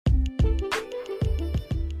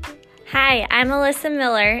Hi, I'm Alyssa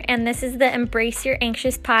Miller, and this is the Embrace Your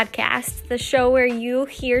Anxious podcast, the show where you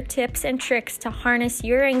hear tips and tricks to harness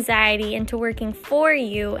your anxiety into working for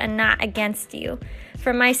you and not against you.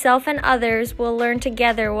 From myself and others, we'll learn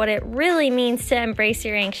together what it really means to embrace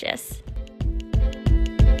your anxious.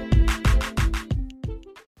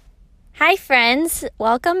 Hi friends,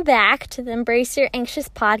 welcome back to the Embrace Your Anxious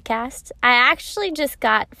podcast. I actually just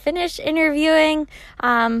got finished interviewing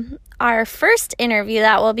our first interview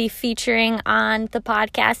that we'll be featuring on the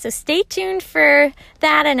podcast, so stay tuned for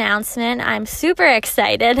that announcement. I'm super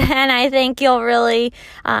excited, and I think you'll really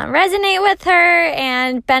resonate with her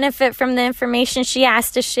and benefit from the information she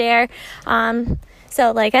has to share.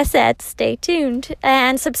 So like I said, stay tuned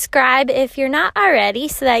and subscribe if you're not already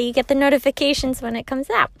so that you get the notifications when it comes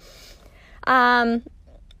out.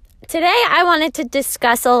 Today I wanted to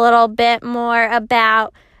discuss a little bit more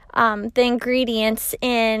about the ingredients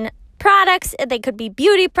in products. They could be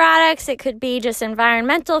beauty products, it could be just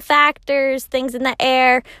environmental factors, things in the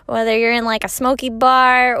air, whether you're in like a smoky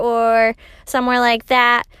bar or somewhere like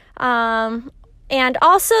that. And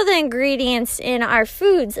also the ingredients in our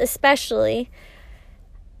foods especially,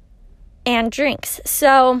 and drinks.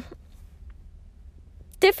 So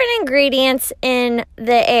different ingredients in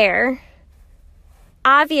the air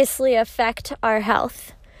obviously affect our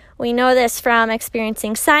health. We know this from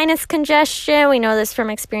experiencing sinus congestion. We know this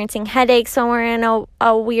from experiencing headaches when we're in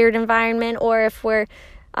a weird environment, or if we're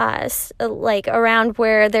like around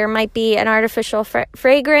where there might be an artificial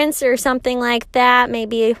fragrance or something like that.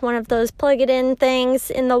 Maybe one of those plug-it-in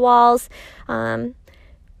things in the walls.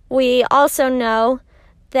 We also know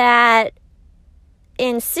that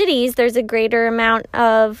in cities there's a greater amount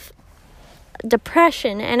of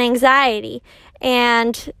depression and anxiety.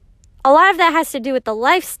 And a lot of that has to do with the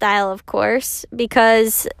lifestyle, of course,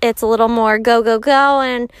 because it's a little more go, go, go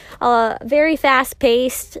and very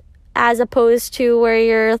fast-paced as opposed to where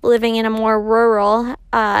you're living in a more rural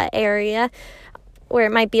area where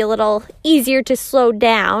it might be a little easier to slow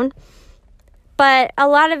down. But a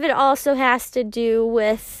lot of it also has to do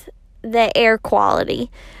with the air quality.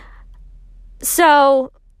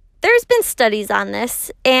 So there's been studies on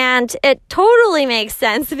this, and it totally makes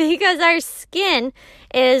sense because our skin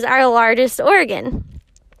is our largest organ.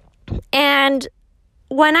 And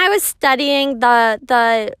when I was studying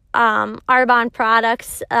the Arbonne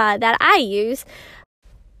products that I use,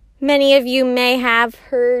 many of you may have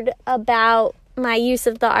heard about my use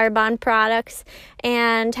of the Arbonne products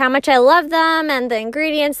and how much I love them and the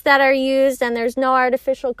ingredients that are used, and there's no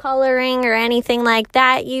artificial coloring or anything like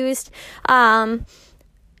that used.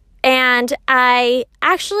 And I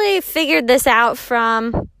actually figured this out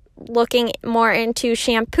from looking more into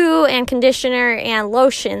shampoo and conditioner and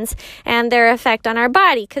lotions and their effect on our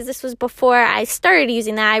body, because this was before I started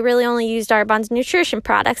using that. I really only used Arbonne's nutrition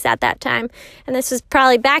products at that time. And this was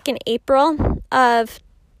probably back in April of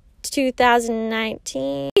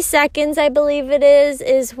 2019. Seconds, I believe it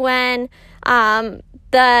is when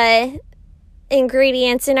the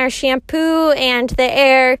ingredients in our shampoo and the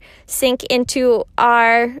air sink into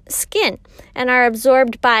our skin and are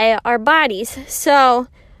absorbed by our bodies. So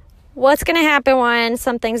what's going to happen when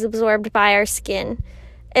something's absorbed by our skin?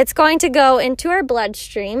 It's going to go into our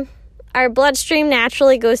bloodstream. Our bloodstream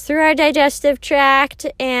naturally goes through our digestive tract,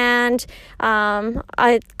 and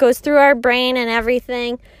it goes through our brain and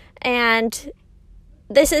everything. And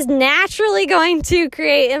this is naturally going to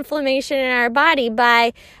create inflammation in our body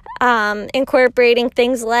by incorporating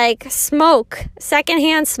things like smoke,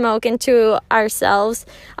 secondhand smoke into ourselves.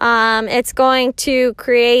 It's going to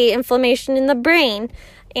create inflammation in the brain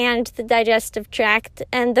and the digestive tract,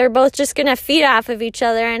 and they're both just going to feed off of each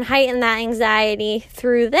other and heighten that anxiety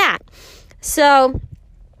through that. So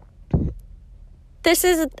this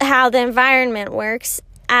is how the environment works,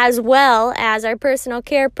 as well as our personal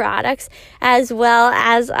care products, as well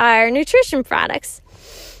as our nutrition products.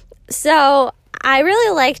 So I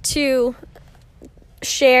really like to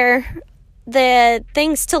share the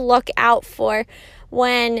things to look out for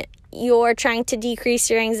when you're trying to decrease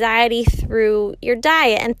your anxiety through your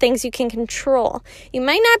diet and things you can control. You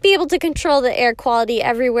might not be able to control the air quality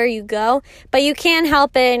everywhere you go, but you can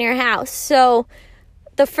help it in your house. So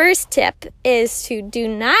the first tip is to do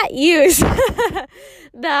not use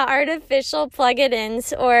the artificial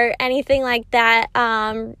plug-it-ins or anything like that,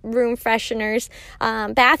 room fresheners.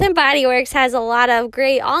 Bath & Body Works has a lot of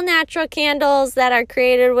great all-natural candles that are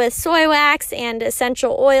created with soy wax and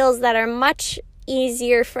essential oils that are much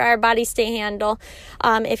easier for our bodies to handle.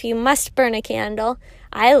 If you must burn a candle,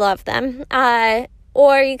 I love them.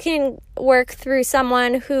 Or you can work through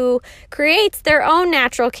someone who creates their own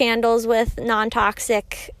natural candles with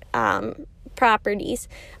non-toxic properties.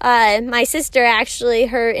 My sister, actually,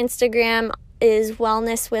 her Instagram is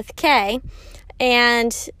Wellness with K,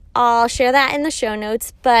 and I'll share that in the show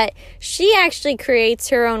notes, but she actually creates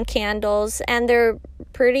her own candles, and they're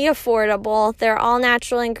pretty affordable. They're all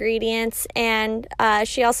natural ingredients, and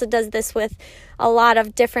she also does this with a lot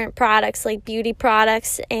of different products, like beauty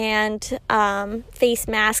products and face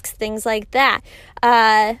masks, things like that.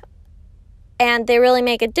 And they really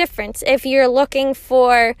make a difference. If you're looking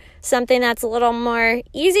for something that's a little more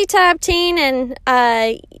easy to obtain and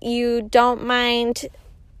you don't mind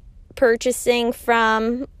purchasing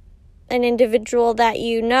from an individual that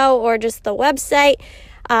you know or just the website,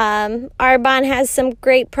 Arbonne has some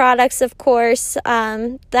great products, of course.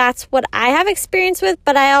 That's what I have experience with,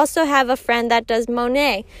 but I also have a friend that does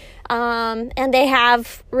Monat. And they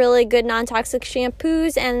have really good non-toxic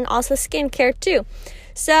shampoos and also skincare too.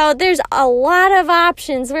 So there's a lot of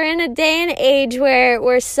options. We're in a day and age where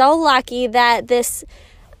we're so lucky that this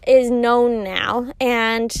is known now,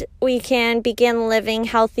 and we can begin living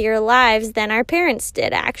healthier lives than our parents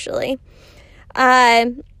did, actually.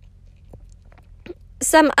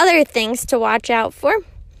 Some other things to watch out for.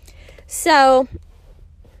 So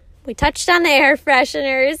we touched on the air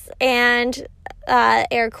fresheners and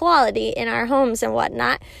air quality in our homes and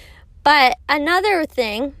whatnot. But another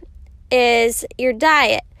thing is your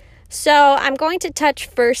diet. So I'm going to touch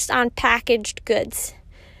first on packaged goods.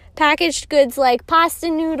 Packaged goods like pasta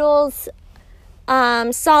noodles,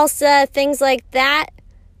 salsa, things like that.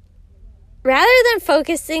 Rather than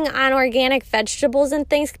focusing on organic vegetables and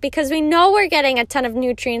things, because we know we're getting a ton of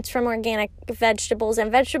nutrients from organic vegetables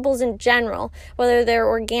and vegetables in general, whether they're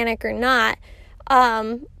organic or not.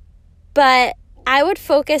 But I would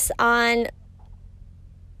focus on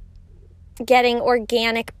getting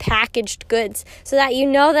organic packaged goods so that you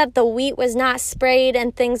know that the wheat was not sprayed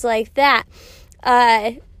and things like that.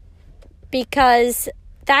 Because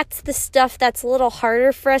that's the stuff that's a little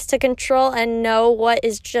harder for us to control and know what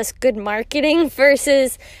is just good marketing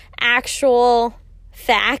versus actual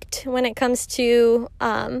fact when it comes to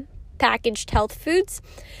packaged health foods.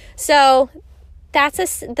 So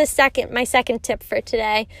that's my second tip for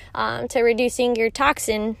today, to reducing your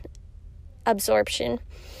toxin absorption.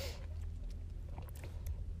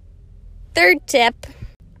 Third tip.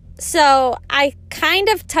 So I kind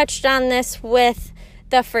of touched on this with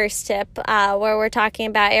the first tip, where we're talking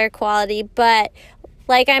about air quality, but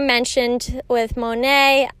like I mentioned with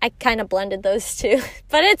Monat, I kind of blended those two,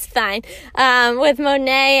 but it's fine. With Monat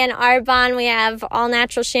and Arbonne, we have all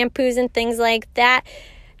natural shampoos and things like that.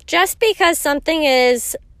 Just because something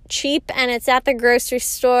is cheap and it's at the grocery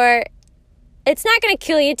store, it's not going to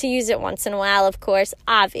kill you to use it once in a while, of course,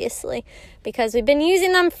 obviously, because we've been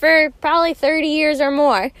using them for probably 30 years or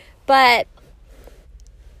more. But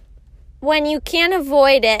when you can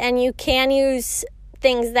avoid it and you can use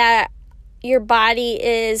things that your body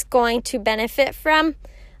is going to benefit from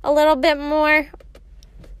a little bit more,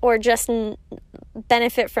 or just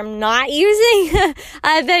benefit from not using,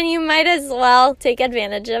 then you might as well take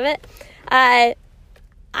advantage of it. I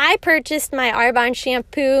purchased my Arbonne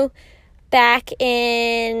shampoo back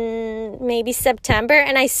in maybe September,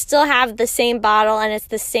 and I still have the same bottle, and it's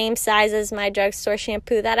the same size as my drugstore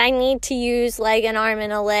shampoo that I need to use like an arm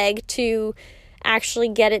and a leg to actually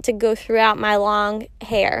get it to go throughout my long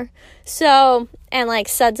hair. So, and like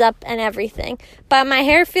suds up and everything. But my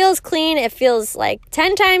hair feels clean. It feels like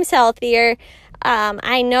 10 times healthier.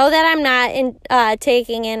 I know that I'm not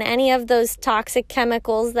taking in any of those toxic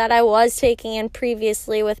chemicals that I was taking in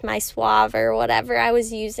previously with my Suave or whatever I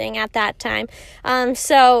was using at that time.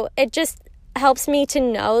 So it just helps me to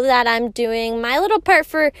know that I'm doing my little part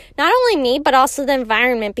for not only me, but also the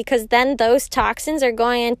environment, because then those toxins are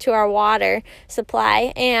going into our water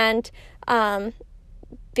supply and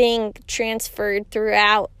being transferred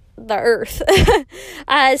throughout the earth.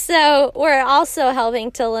 So we're also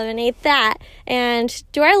helping to eliminate that and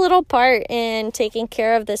do our little part in taking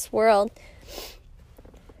care of this world.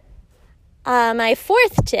 My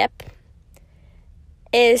fourth tip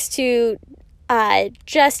is to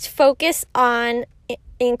just focus on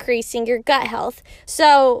increasing your gut health.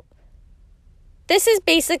 So this is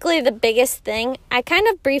basically the biggest thing. I kind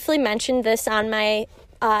of briefly mentioned this on my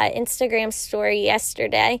Instagram story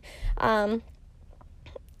yesterday.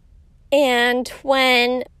 And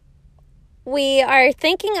when we are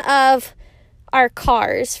thinking of our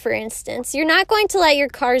cars, for instance, you're not going to let your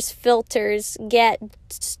car's filters get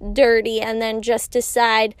dirty and then just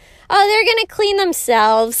decide, oh, they're going to clean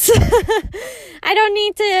themselves. I don't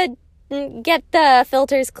need to get the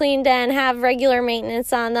filters cleaned and have regular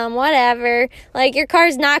maintenance on them, whatever. Like, your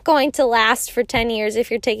car's not going to last for 10 years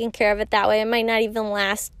if you're taking care of it that way. It might not even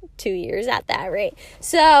last 2 years at that rate.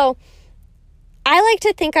 So I like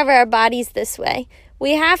to think of our bodies this way.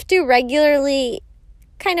 We have to regularly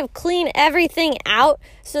kind of clean everything out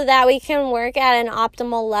so that we can work at an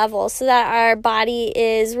optimal level, so that our body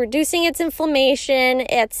is reducing its inflammation,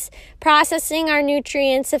 it's processing our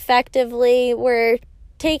nutrients effectively, we're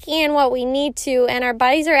taking in what we need to, and our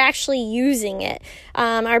bodies are actually using it.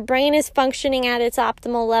 Our brain is functioning at its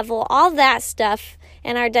optimal level, all that stuff,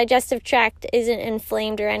 and our digestive tract isn't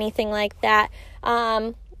inflamed or anything like that.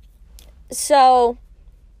 So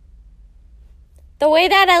the way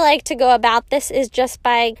that I like to go about this is just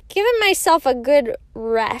by giving myself a good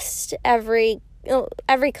rest every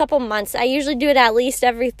couple months. I usually do it at least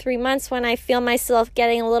every 3 months when I feel myself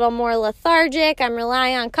getting a little more lethargic. I'm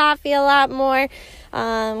relying on coffee a lot more,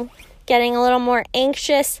 getting a little more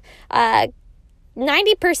anxious.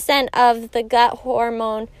 90% of the gut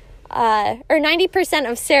hormone, or 90%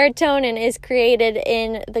 of serotonin is created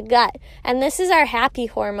in the gut. And this is our happy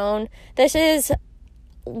hormone. This is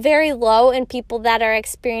very low in people that are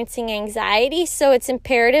experiencing anxiety. So it's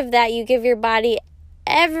imperative that you give your body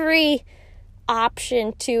every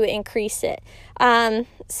option to increase it.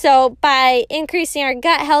 So by increasing our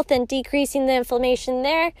gut health and decreasing the inflammation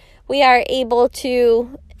there, we are able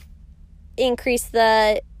to increase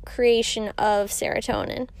the creation of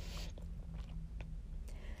serotonin.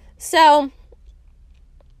 So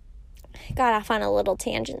I got off on a little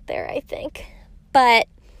tangent there, I think. But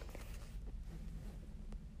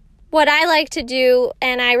what I like to do,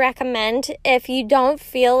 and I recommend, if you don't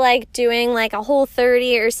feel like doing like a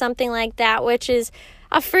Whole30 or something like that, which is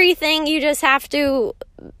a free thing, you just have to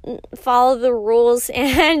follow the rules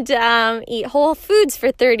and eat whole foods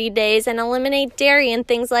for 30 days and eliminate dairy and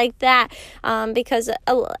things like that, because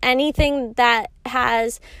anything that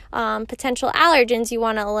has potential allergens you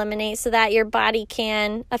want to eliminate so that your body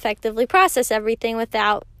can effectively process everything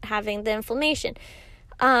without having the inflammation.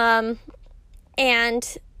 And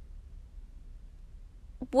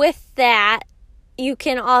with that, you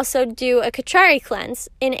can also do a Kachari cleanse.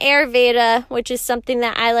 In Ayurveda, which is something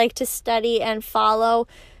that I like to study and follow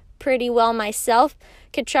pretty well myself,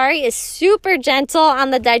 Kachari is super gentle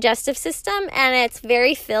on the digestive system and it's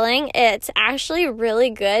very filling. It's actually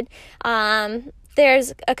really good.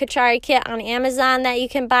 There's a Kachari kit on Amazon that you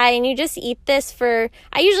can buy, and you just eat this for,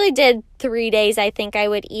 I usually did 3 days, I think I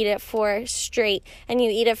would eat it for straight, and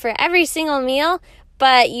you eat it for every single meal.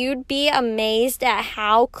 But you'd be amazed at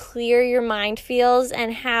how clear your mind feels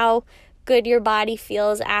and how good your body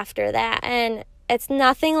feels after that. And it's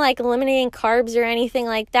nothing like eliminating carbs or anything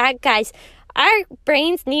like that. Guys, our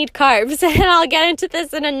brains need carbs, and I'll get into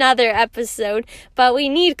this in another episode, but we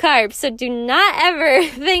need carbs. So do not ever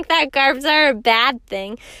think that carbs are a bad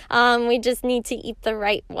thing. We just need to eat the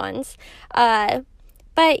right ones.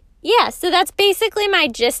 But yeah, so that's basically my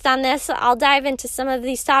gist on this. I'll dive into some of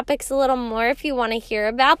these topics a little more if you want to hear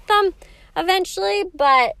about them eventually.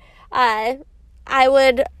 But I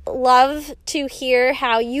would love to hear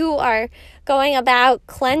how you are going about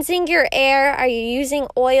cleansing your air. Are you using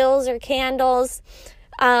oils or candles?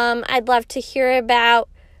 I'd love to hear about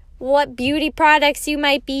what beauty products you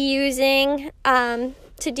might be using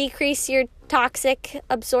to decrease your toxin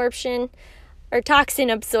absorption.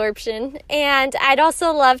 And I'd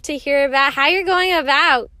also love to hear about how you're going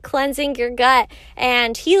about cleansing your gut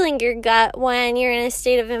and healing your gut when you're in a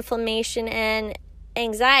state of inflammation and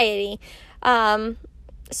anxiety.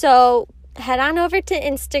 So head on over to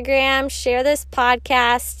Instagram, share this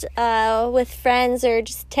podcast with friends, or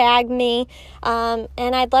just tag me, and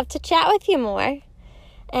I'd love to chat with you more.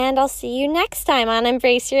 And I'll see you next time on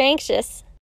Embrace Your Anxious.